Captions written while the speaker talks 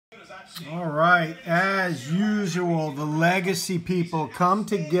All right, as usual, the Legacy people come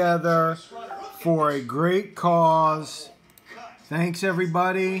together for a great cause. Thanks,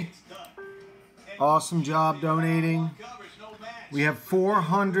 everybody. Awesome job donating. We have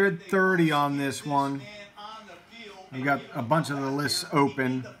 430 on this one. We got a bunch of the lists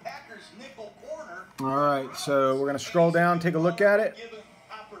open. All right, so we're going to scroll down, take a look at it.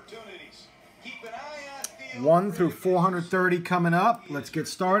 1 through 430 coming up. Let's get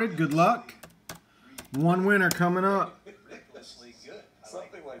started. Good luck. One winner coming up. Ridiculously good.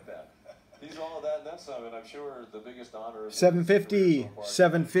 Something like that. He's all of that and then some, and I'm sure the biggest honor is 750,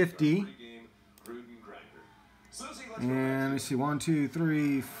 750. And let me see, 1, 2,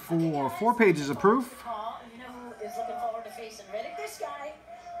 3, 4. 4 pages of proof.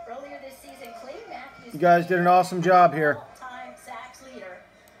 You guys did an awesome job here.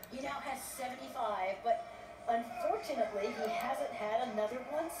 He now has 75, but unfortunately, he hasn't had another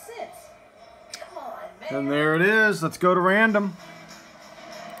one since. Come on, man. And there it is. Let's go to random.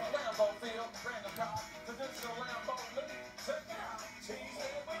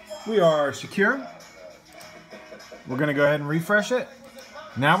 We are secure. We're going to go ahead and refresh it.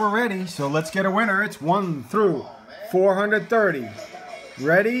 Now we're ready, so let's get a winner. It's 1 through 430.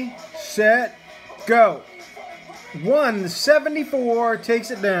 Ready, set, go. 174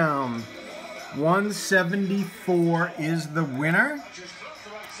 takes it down. 174 is the winner.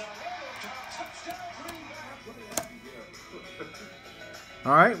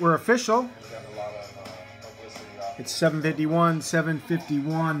 All right, we're official. It's 751,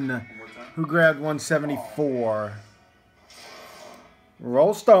 751. Who grabbed 174?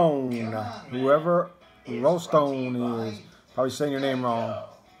 Rollstone. Whoever Rollstone is. Probably saying your name wrong.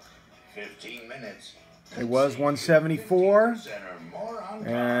 15 minutes. It was 174.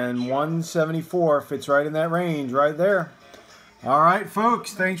 And 174 fits right in that range right there. All right,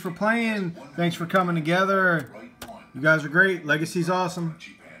 folks. Thanks for playing. Thanks for coming together. You guys are great. Legacy's awesome.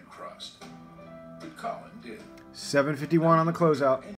 751 on the closeout.